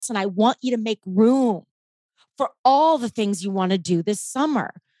and I want you to make room for all the things you want to do this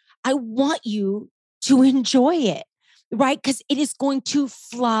summer. I want you to enjoy it, right? Because it is going to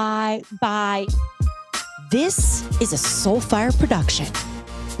fly by. This is a Soulfire production.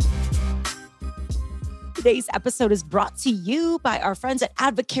 Today's episode is brought to you by our friends at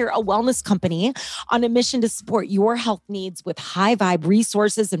Advocare, a wellness company on a mission to support your health needs with high vibe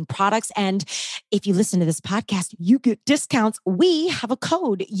resources and products. And if you listen to this podcast, you get discounts. We have a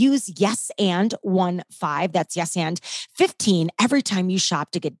code. Use YesAnd15. That's YesAnd15 every time you shop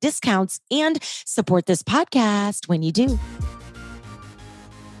to get discounts and support this podcast when you do.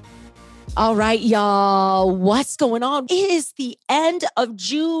 All right, y'all. What's going on? It is the end of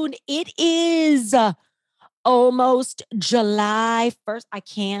June. It is almost July 1st. I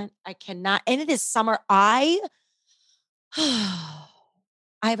cannot. And it is summer. I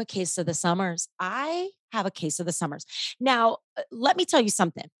have a case of the summers. Now, let me tell you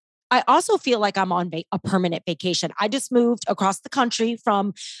something. I also feel like I'm on a permanent vacation. I just moved across the country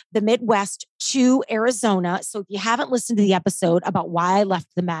from the Midwest to Arizona. So if you haven't listened to the episode about why I left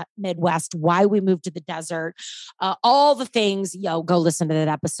the Midwest, why we moved to the desert, all the things, go listen to that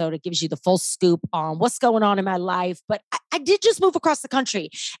episode. It gives you the full scoop on what's going on in my life. But I did just move across the country.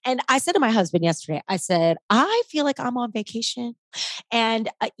 And I said to my husband yesterday, I said, I feel like I'm on vacation. And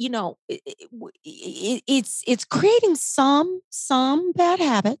it's creating some bad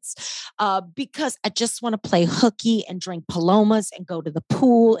habits because I just want to play hooky and drink palomas and go to the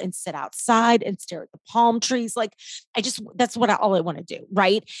pool and sit outside and stare at the palm trees. Like that's all I want to do,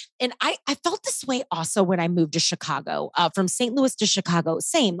 right? And I felt this way also when I moved to Chicago, from St. Louis to Chicago.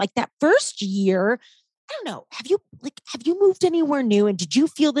 Same, like that first year. I don't know. Have you moved anywhere new? And did you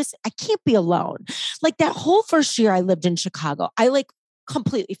feel this? I can't be alone. Like that whole first year I lived in Chicago, I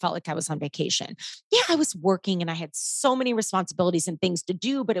completely felt like I was on vacation. Yeah, I was working and I had so many responsibilities and things to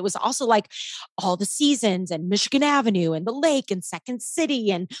do, but it was also like all the seasons and Michigan Avenue and the lake and Second City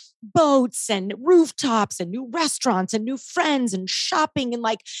and boats and rooftops and new restaurants and new friends and shopping and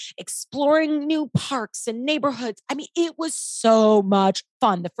like exploring new parks and neighborhoods. I mean, it was so much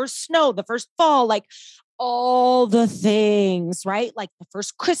fun. The first snow, the first fall, like all the things, right? Like the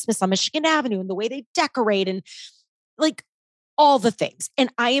first Christmas on Michigan Avenue and the way they decorate and like all the things.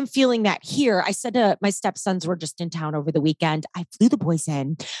 And I am feeling that here. I said to my stepsons were just in town over the weekend. I flew the boys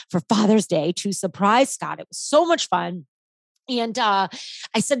in for Father's Day to surprise Scott. It was so much fun. And I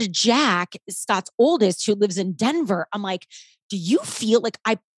said to Jack, Scott's oldest, who lives in Denver, I'm like, do you feel like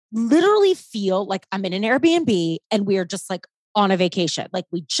I literally feel like I'm in an Airbnb and we're just like on a vacation. Like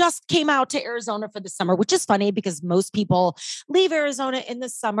we just came out to Arizona for the summer, which is funny because most people leave Arizona in the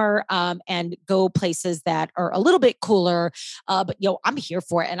summer and go places that are a little bit cooler. But I'm here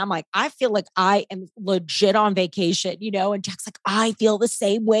for it. And I'm like, I feel like I am legit on vacation, and Jack's like, I feel the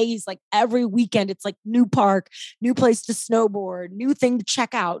same way. He's like, every weekend, it's like new park, new place to snowboard, new thing to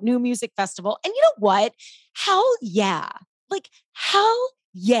check out, new music festival. And you know what? Hell yeah. Like, hell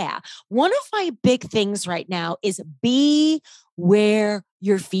yeah. One of my big things right now is be where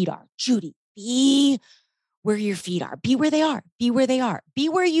your feet are. Judy, be where your feet are. Be where they are. Be where they are. Be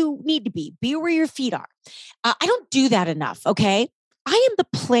where you need to be. Be where your feet are. I don't do that enough, okay? I am the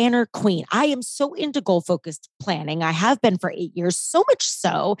planner queen. I am so into goal-focused planning. I have been for 8 years, so much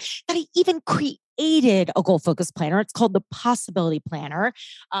so that I even created a goal-focused planner. It's called the Possibility Planner.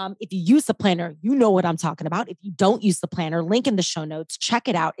 If you use the planner, you know what I'm talking about. If you don't use the planner, link in the show notes, check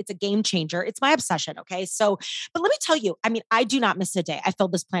it out. It's a game changer. It's my obsession, okay? So, but let me tell you, I mean, I do not miss a day. I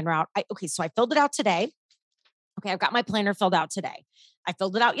filled this planner out. So I filled it out today. Okay, I've got my planner filled out today. I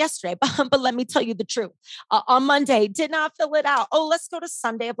filled it out yesterday, but let me tell you the truth. On Monday, did not fill it out. Oh, let's go to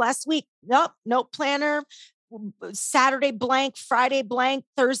Sunday of last week. Nope, planner. Saturday blank, Friday blank,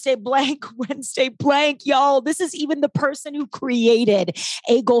 Thursday blank, Wednesday blank. Y'all, this is even the person who created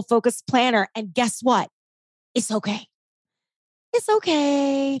a goal-focused planner. And guess what? It's okay. It's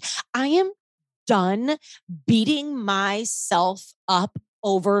okay. I am done beating myself up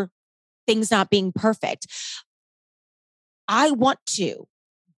over things not being perfect. I want to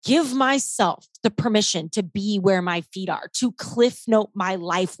give myself the permission to be where my feet are, to cliff note my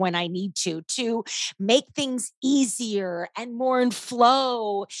life when I need to make things easier and more in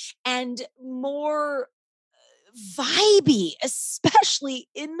flow and more vibey, especially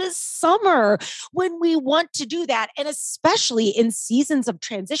in the summer when we want to do that, and especially in seasons of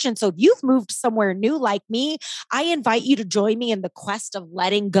transition. So if you've moved somewhere new like me, I invite you to join me in the quest of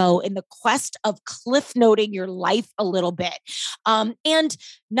letting go, in the quest of cliff noting your life a little bit, and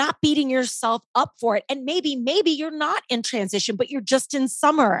not beating yourself up for it. And maybe you're not in transition, but you're just in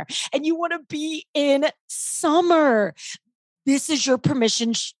summer and you want to be in summer. this is your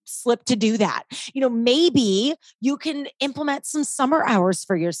permission slip to do that. Maybe you can implement some summer hours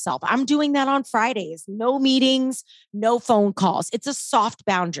for yourself. I'm doing that on Fridays. No meetings, no phone calls. It's a soft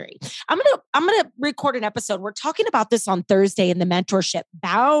boundary. I'm gonna record an episode. We're talking about this on Thursday in the mentorship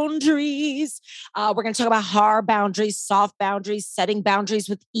boundaries. We're gonna talk about hard boundaries, soft boundaries, setting boundaries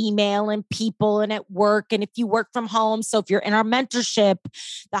with email and people and at work. And if you work from home, so if you're in our mentorship,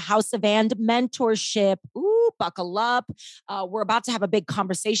 the House of And mentorship, buckle up. We're about to have a big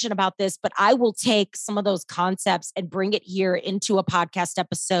conversation about this, but I will take some of those concepts and bring it here into a podcast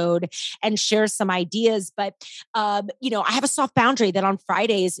episode and share some ideas. But, I have a soft boundary that on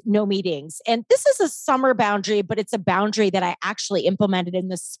Fridays, no meetings. And this is a summer boundary, but it's a boundary that I actually implemented in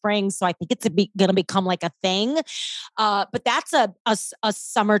the spring. So I think it's going to become like a thing. But that's a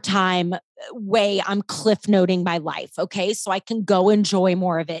summertime way I'm cliff noting my life. Okay. So I can go enjoy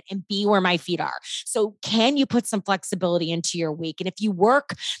more of it and be where my feet are. So can you put some flexibility into your week? And if you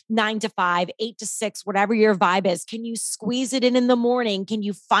work 9 to 5, 8 to 6, whatever your vibe is, can you squeeze it in the morning? Can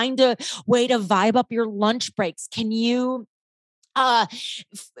you find a way to vibe up your lunch breaks? Can you uh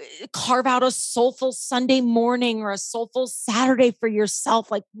carve out a soulful Sunday morning or a soulful Saturday for yourself?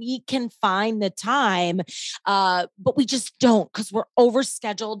 Like, we can find the time, but we just don't, because we're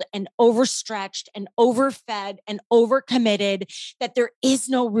overscheduled and overstretched and overfed and overcommitted, that there is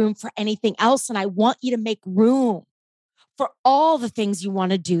no room for anything else. And I want you to make room for all the things you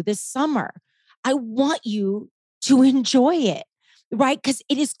want to do this summer. I want you to enjoy it, right? Because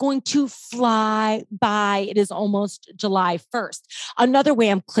it is going to fly by. It is almost July 1st. Another way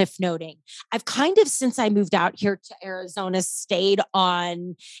I'm cliff noting, I've kind of, since I moved out here to Arizona, stayed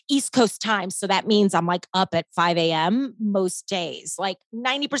on East Coast time. So that means I'm like up at 5 a.m. most days. Like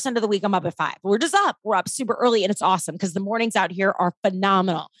 90% of the week, I'm up at 5. We're just up. We're up super early, and it's awesome because the mornings out here are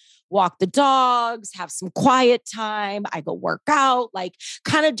phenomenal. Walk the dogs, have some quiet time. I go work out, like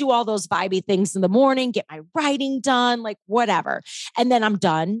kind of do all those vibey things in the morning, get my writing done, like whatever. And then I'm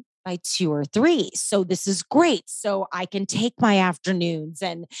done by 2 or 3. So this is great. So I can take my afternoons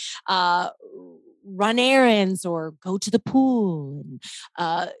and run errands or go to the pool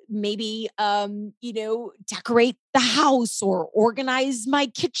and maybe decorate the house or organize my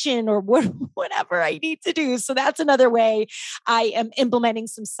kitchen or whatever I need to do. So that's another way I am implementing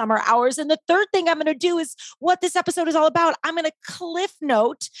some summer hours. And the third thing I'm going to do is what this episode is all about. I'm going to cliff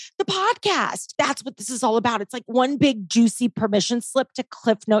note the podcast. That's what this is all about. It's like one big juicy permission slip to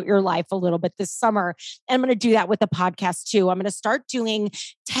cliff note your life a little bit this summer. And I'm going to do that with the podcast too. I'm going to start doing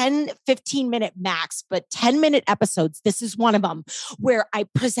 10, 15-minute max, but 10-minute episodes. This is one of them where I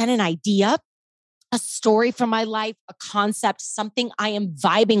present an idea, a story from my life, a concept, something I am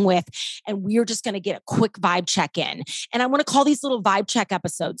vibing with, and we're just going to get a quick vibe check in. And I want to call these little vibe check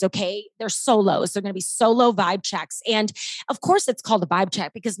episodes, okay? They're solos. They're going to be solo vibe checks. And of course, it's called a vibe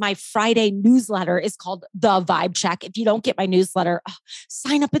check because my Friday newsletter is called The Vibe Check. If you don't get my newsletter,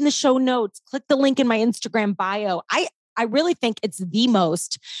 sign up in the show notes, click the link in my Instagram bio. I really think it's the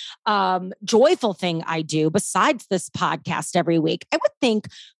most joyful thing I do besides this podcast every week. I would think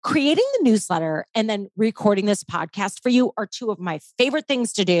creating the newsletter and then recording this podcast for you are two of my favorite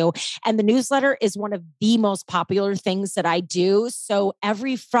things to do. And the newsletter is one of the most popular things that I do. So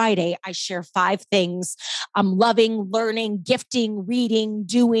every Friday, I share 5 things I'm loving, learning, gifting, reading,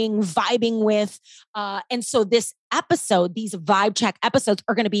 doing, vibing with. And so this episode, these vibe check episodes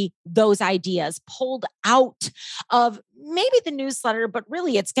are going to be those ideas pulled out of maybe the newsletter, but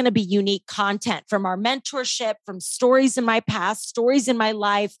really it's going to be unique content from our mentorship, from stories in my past, stories in my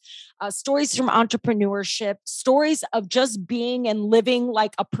life, stories from entrepreneurship, stories of just being and living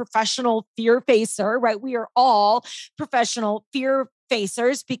like a professional fear facer, right? We are all professional fear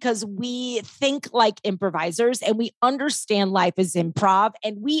facers because we think like improvisers and we understand life is improv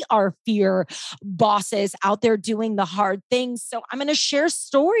and we are fear bosses out there doing the hard things. So I'm going to share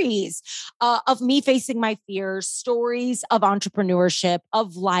stories of me facing my fears, stories of entrepreneurship,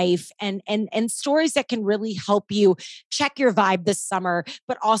 of life, and stories that can really help you check your vibe this summer,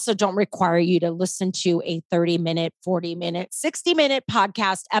 but also don't require you to listen to a 30-minute, 40-minute, 60-minute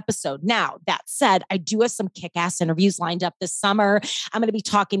podcast episode. Now, that said, I do have some kick-ass interviews lined up this summer. I'm going to be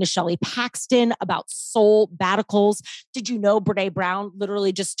talking to Shelly Paxton about soul baticals. Did you know Brene Brown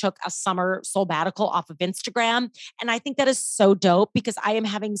literally just took a summer soul batical off of Instagram? And I think that is so dope because I am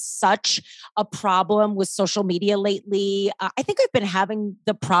having such a problem with social media lately. I think I've been having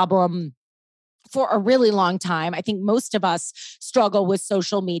the problem for a really long time. I think most of us struggle with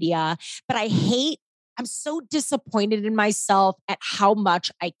social media, but I'm so disappointed in myself at how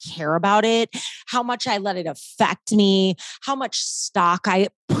much I care about it, how much I let it affect me, how much stock I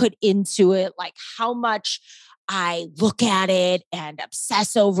put into it, like how much I look at it and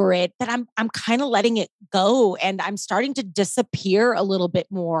obsess over it, that I'm kind of letting it go and I'm starting to disappear a little bit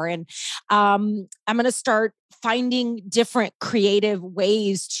more. And I'm going to start finding different creative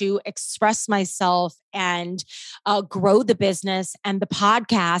ways to express myself and grow the business. And the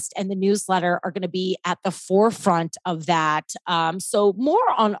podcast and the newsletter are going to be at the forefront of that. So more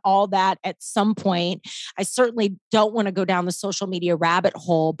on all that at some point. I certainly don't want to go down the social media rabbit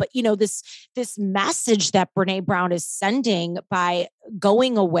hole, but this message that Brene Brown is sending by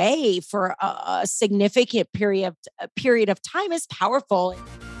going away for a significant period of time is powerful.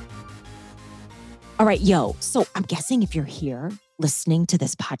 All right, yo. So I'm guessing if you're here listening to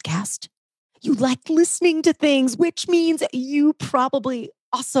this podcast, you like listening to things, which means you probably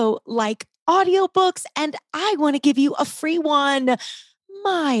also like audiobooks. And I want to give you a free one.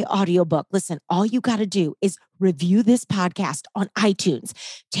 My audiobook. Listen, all you got to do is review this podcast on iTunes.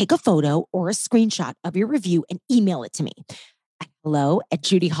 Take a photo or a screenshot of your review and email it to me at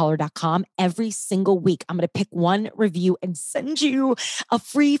hello@judyholler.com. Every single week, I'm going to pick one review and send you a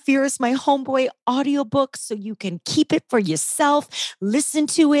free Fear is My Homeboy audiobook so you can keep it for yourself, listen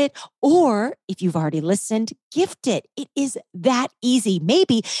to it, or if you've already listened, gift it. It is that easy.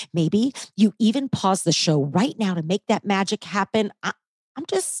 Maybe you even pause the show right now to make that magic happen. I'm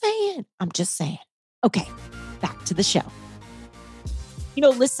just saying. Okay, back to the show.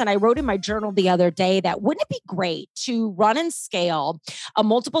 Listen, I wrote in my journal the other day that wouldn't it be great to run and scale a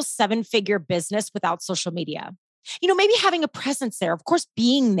multiple 7-figure business without social media? Maybe having a presence there, of course,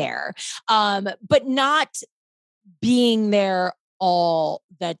 being there, but not being there all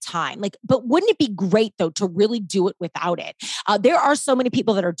the time. But wouldn't it be great though to really do it without it? There are so many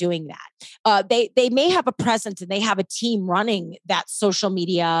people that are doing that. They may have a presence and they have a team running that social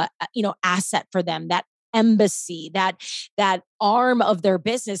media, asset for them, that embassy, that arm of their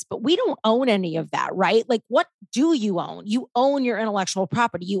business, but we don't own any of that, right? Like, what do you own? You own your intellectual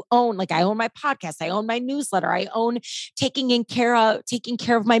property. You own, I own my podcast, I own my newsletter, I own taking care of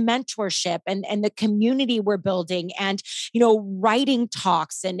my mentorship and the community we're building, and writing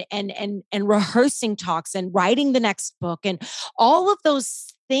talks and rehearsing talks and writing the next book, and all of those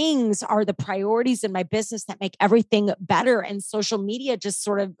things are the priorities in my business that make everything better. And social media just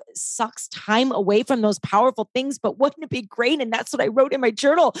sort of sucks time away from those powerful things. But wouldn't it be great? And that's what I wrote in my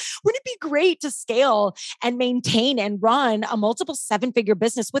journal. Wouldn't it be great to scale and maintain and run a multiple 7-figure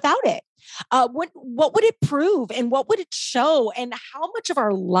business without it? What would it prove, and what would it show, and how much of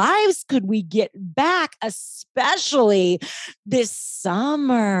our lives could we get back, especially this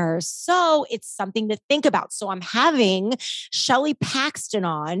summer? So it's something to think about. So I'm having Shelly Paxton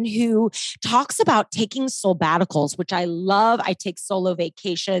on, who talks about taking sabbaticals, which I love. I take solo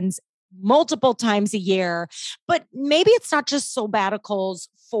vacations multiple times a year, but maybe it's not just sabbaticals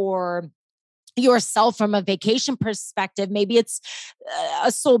for yourself from a vacation perspective. Maybe it's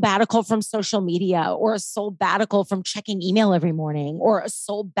a sabbatical from social media, or a sabbatical from checking email every morning, or a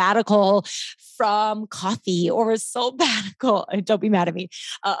sabbatical from coffee, or a sabbatical, don't be mad at me,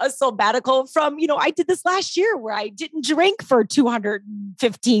 a sabbatical from, I did this last year where I didn't drink for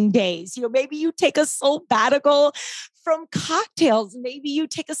 215 days. Maybe you take a sabbatical from cocktails. Maybe you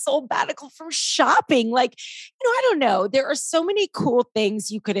take a sabbatical from shopping. I don't know. There are so many cool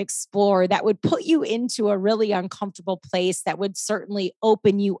things you could explore that would put you into a really uncomfortable place, that would certainly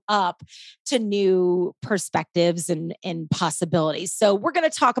open you up to new perspectives and possibilities. So we're going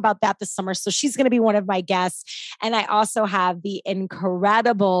to talk about that this summer. So she's going to be one of my guests. And I also have the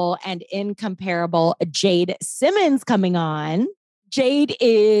incredible and incomparable Jade Simmons coming on. Jade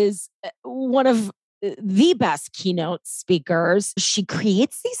is one of the best keynote speakers. She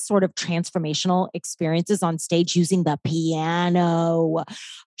creates these sort of transformational experiences on stage using the piano.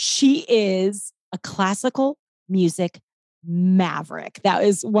 She is a classical music maverick. That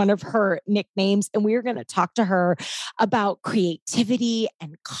is one of her nicknames. And we're going to talk to her about creativity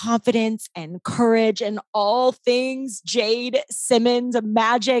and confidence and courage and all things Jade Simmons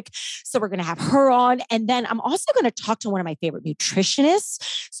magic. So we're going to have her on. And then I'm also going to talk to one of my favorite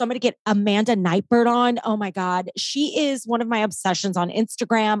nutritionists. So I'm going to get Amanda Nightbird on. Oh my God. She is one of my obsessions on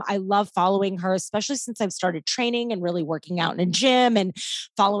Instagram. I love following her, especially since I've started training and really working out in a gym and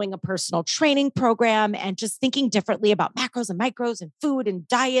following a personal training program, and just thinking differently about macros and micros and food and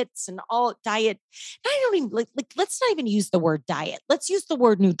diets and all diet. I don't even let's not even use the word diet. Let's use the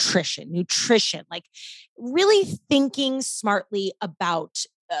word nutrition, really thinking smartly about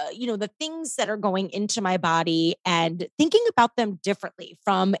the things that are going into my body and thinking about them differently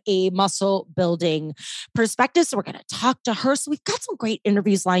from a muscle building perspective. So we're going to talk to her. So we've got some great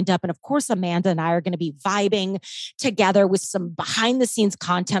interviews lined up. And of course, Amanda and I are going to be vibing together with some behind the scenes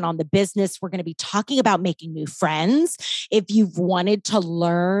content on the business. We're going to be talking about making new friends. If you've wanted to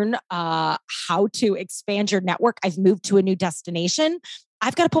learn how to expand your network, I've moved to a new destination.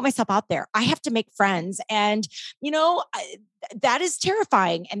 I've got to put myself out there. I have to make friends. And, that is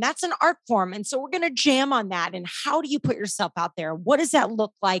terrifying. And that's an art form. And so we're going to jam on that. And how do you put yourself out there? What does that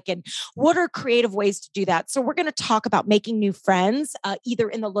look like? And what are creative ways to do that? So we're going to talk about making new friends, either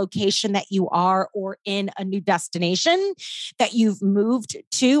in the location that you are or in a new destination that you've moved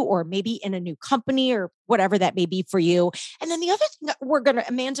to, or maybe in a new company or whatever that may be for you. And then the other thing that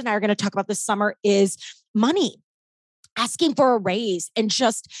Amanda and I are going to talk about this summer is money. Asking for a raise and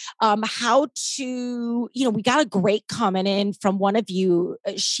just how to, we got a great comment in from one of you.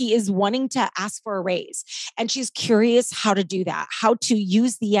 She is wanting to ask for a raise and she's curious how to do that, how to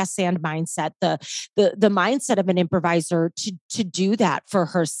use the yes and mindset, the mindset of an improviser to do that for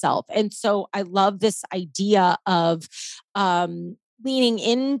herself. And so I love this idea of leaning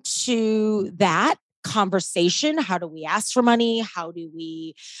into that conversation. How do we ask for money? How do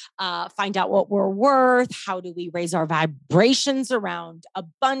we find out what we're worth? How do we raise our vibrations around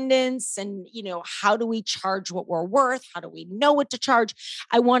abundance? And, how do we charge what we're worth? How do we know what to charge?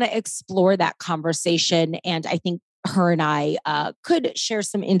 I want to explore that conversation. And I think her and I could share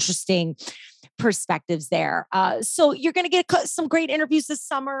some interesting perspectives there. So you're going to get some great interviews this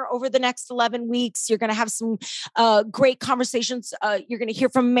summer over the next 11 weeks. You're going to have some great conversations. You're going to hear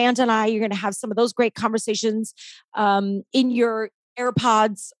from Amanda and I. You're going to have some of those great conversations in your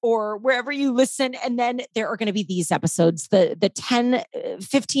AirPods or wherever you listen. And then there are going to be these episodes, the 10,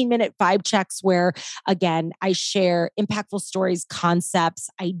 15-minute vibe checks where, again, I share impactful stories, concepts,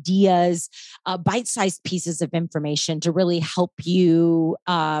 ideas, bite-sized pieces of information to really help you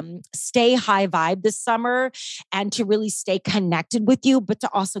stay high vibe this summer and to really stay connected with you, but to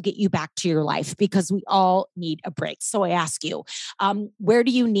also get you back to your life because we all need a break. So I ask you, where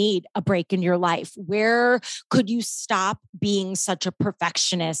do you need a break in your life? Where could you stop being such a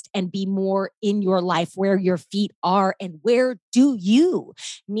perfectionist and be more in your life where your feet are? And where do you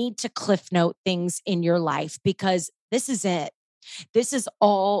need to cliff note things in your life? Because this is it. This is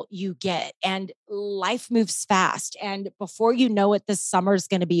all you get. And life moves fast. And before you know it, this summer is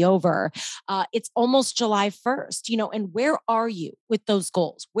going to be over. It's almost July 1st, and where are you with those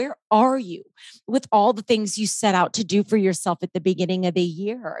goals? Where are you with all the things you set out to do for yourself at the beginning of the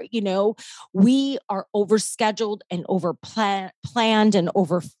year? We are overscheduled and planned and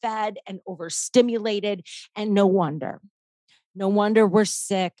overfed and overstimulated. And no wonder we're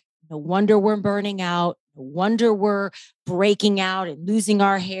sick. No wonder we're burning out. No wonder we're breaking out and losing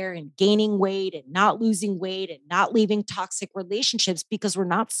our hair and gaining weight and not losing weight and not leaving toxic relationships because we're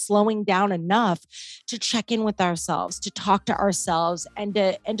not slowing down enough to check in with ourselves, to talk to ourselves and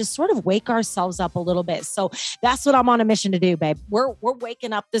to sort of wake ourselves up a little bit. So that's what I'm on a mission to do, babe. We're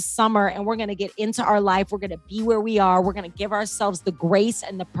waking up this summer and we're going to get into our life. We're going to be where we are. We're going to give ourselves the grace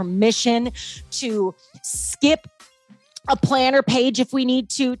and the permission to skip a planner page if we need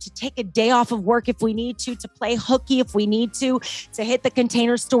to take a day off of work if we need to play hooky if we need to hit the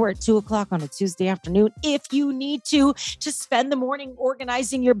Container Store at 2:00 on a Tuesday afternoon if you need to spend the morning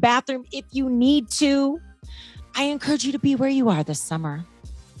organizing your bathroom if you need to. I encourage you to be where you are this summer.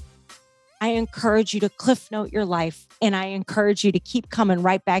 I encourage you to cliff note your life, and I encourage you to keep coming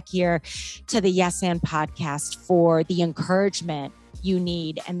right back here to the Yes and podcast for the encouragement you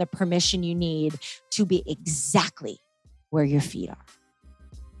need and the permission you need to be exactly where your feet are.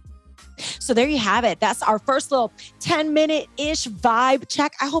 So there you have it. That's our first little 10-minute-ish vibe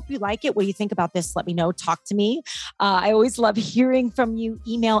check. I hope you like it. What do you think about this? Let me know. Talk to me. I always love hearing from you.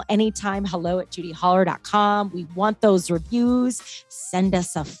 Email anytime, hello@judyholler.com. We want those reviews. Send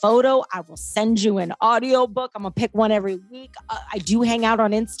us a photo. I will send you an audiobook. I'm going to pick one every week. I do hang out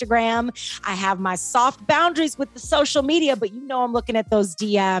on Instagram. I have my soft boundaries with the social media, but I'm looking at those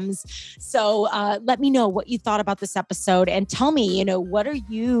DMs. So let me know what you thought about this episode and tell me, what are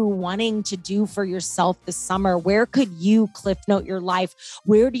you wanting to do for yourself this summer? Where could you cliff note your life?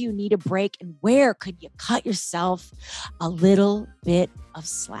 Where do you need a break? And where could you cut yourself a little bit of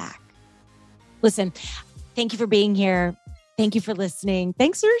slack? Listen, thank you for being here. Thank you for listening.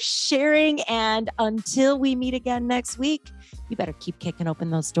 Thanks for sharing. And until we meet again next week, you better keep kicking open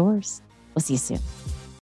those doors. We'll see you soon.